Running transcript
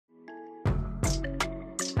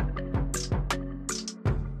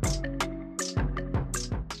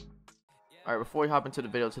Alright, before we hop into the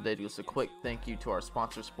video today, just a quick thank you to our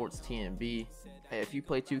sponsor, Sports TNB. Hey, if you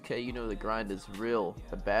play 2K, you know the grind is real.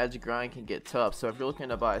 The badge grind can get tough, so if you're looking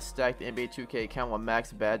to buy a stacked NBA 2K account with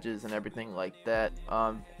max badges and everything like that,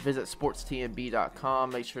 visit sportstnb.com.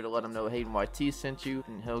 Make sure to let him know Hayden YT sent you,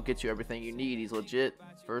 and he'll get you everything you need. He's legit.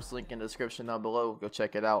 First link in the description down below. Go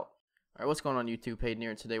check it out. Alright, what's going on YouTube? Hayden here,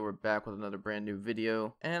 and today we're back with another brand new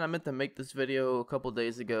video. And I meant to make this video a couple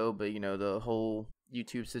days ago, but you know, the whole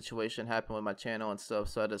YouTube situation happened with my channel and stuff,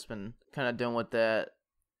 so I just been kind of done with that.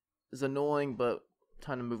 It's annoying, but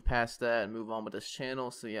time to move past that and move on with this channel.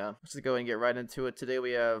 So yeah, let's just go ahead and get right into it. Today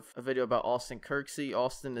we have a video about Austin Kirksey.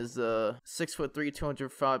 Austin is a 6'3",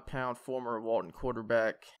 205-pound former Walton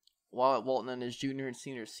quarterback. While at Walton in his junior and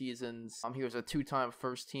senior seasons, he was a two-time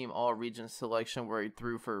first-team All-Region selection where he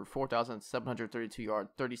threw for 4,732 yards,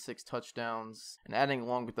 36 touchdowns. And adding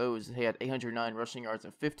along with those, he had 809 rushing yards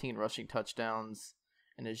and 15 rushing touchdowns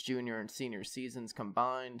in his junior and senior seasons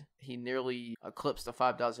combined. He nearly eclipsed the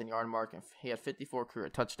 5,000-yard mark, and he had 54 career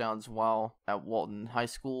touchdowns while at Walton High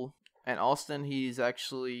School. And Austin, he's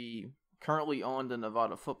actually currently on the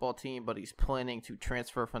Nevada football team, but he's planning to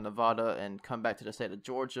transfer from Nevada and come back to the state of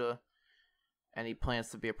Georgia, and he plans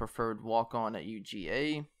to be a preferred walk-on at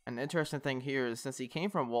UGA. And the interesting thing here is, since he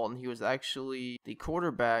came from Walton, he was actually the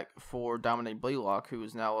quarterback for Dominic Blaylock, who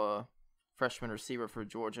is now a freshman receiver for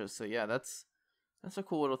Georgia. So yeah, that's a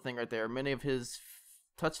cool little thing right there. Many of his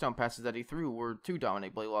touchdown passes that he threw were to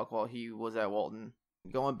Dominic Blaylock while he was at Walton.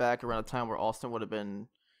 Going back around the time where Austin would have been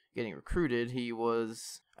getting recruited, he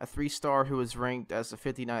was a 3-star who was ranked as the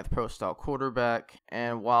 59th pro-style quarterback,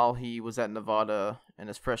 and while he was at Nevada in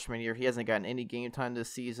his freshman year, he hasn't gotten any game time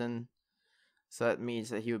this season, so that means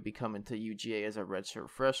that he would be coming to UGA as a redshirt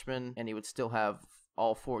freshman, and he would still have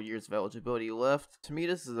all 4 years of eligibility left. To me,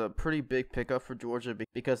 this is a pretty big pickup for Georgia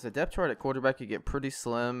because the depth chart at quarterback could get pretty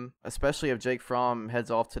slim, especially if Jake Fromm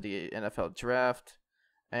heads off to the NFL draft,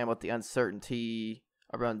 and with the uncertainty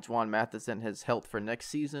around Juwan Mathis and his health for next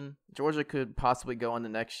season. Georgia could possibly go into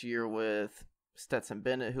next year with Stetson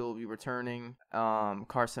Bennett, who will be returning,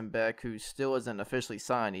 Carson Beck, who still isn't officially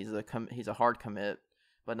signed. He's a hard commit,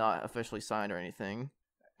 but not officially signed or anything.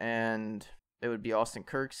 And it would be Austin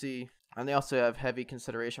Kirksey. And they also have heavy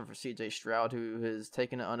consideration for CJ Stroud, who has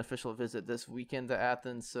taken an unofficial visit this weekend to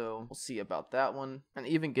Athens, so we'll see about that one. And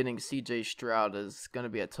even getting CJ Stroud is going to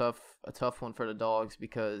be a tough one for the Dogs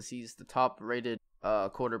because he's the top-rated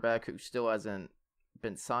quarterback who still hasn't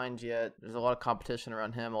been signed yet. There's a lot of competition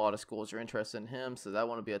around him. A lot of schools are interested in him, so that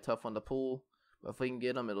one will be a tough one to pull. But if we can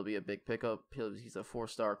get him, it'll be a big pickup. He's a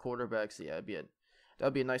 4-star quarterback, so yeah,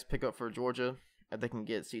 that'd be a nice pickup for Georgia if they can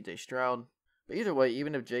get CJ Stroud. But either way,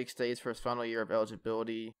 even if Jake stays for his final year of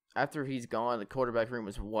eligibility, after he's gone, the quarterback room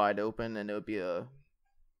is wide open, and it would be a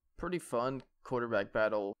pretty fun quarterback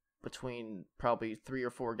battle between probably 3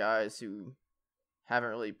 or 4 guys who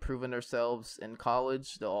haven't really proven themselves in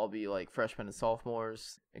college. They'll all be like freshmen and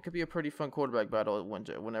sophomores. It could be a pretty fun quarterback battle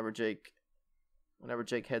whenever Jake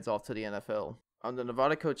heads off to the NFL. The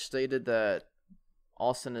Nevada coach stated that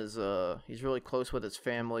Austin is he's really close with his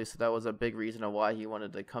family, so that was a big reason of why he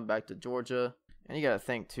wanted to come back to Georgia. And you got to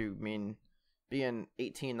think too, I mean, being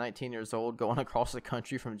 18, 19 years old, going across the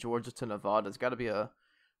country from Georgia to Nevada has got to be a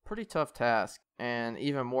pretty tough task, and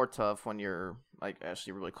even more tough when you're like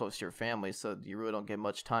actually really close to your family, so you really don't get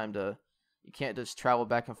much time you can't just travel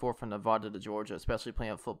back and forth from Nevada to Georgia, especially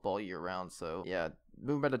playing football year round. So yeah,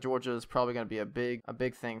 moving back to Georgia is probably going to be a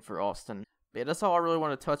big thing for Austin. But yeah, that's all I really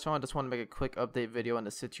want to touch on. Just want to make a quick update video on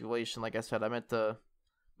the situation. Like I said, I meant to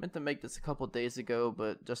make this a couple days ago,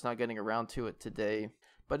 but just not getting around to it today.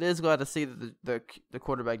 But it is glad to see that the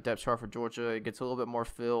quarterback depth chart for Georgia gets a little bit more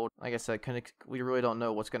filled. Like I said, we really don't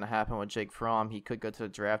know what's going to happen with Jake Fromm. He could go to the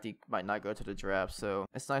draft. He might not go to the draft. So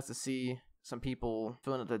it's nice to see some people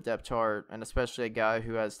filling up the depth chart, and especially a guy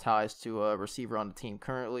who has ties to a receiver on the team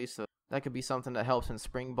currently. So that could be something that helps in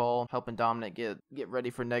spring ball, helping Dominic get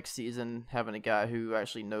ready for next season, having a guy who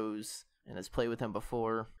actually knows and has played with him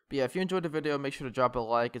before. But yeah, if you enjoyed the video, make sure to drop a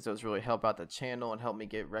like, as those really help out the channel and help me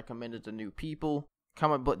get recommended to new people.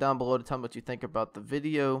 Comment down below to tell me what you think about the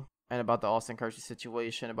video and about the Austin Kirksey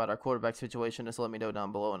situation, about our quarterback situation. Just let me know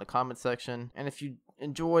down below in the comment section. And if you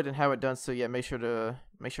enjoyed and haven't done so yet, make sure to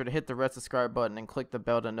hit the red subscribe button and click the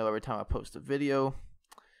bell to know every time I post a video.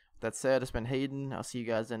 With that said, it's been Hayden. I'll see you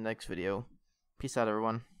guys in the next video. Peace out,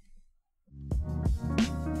 everyone.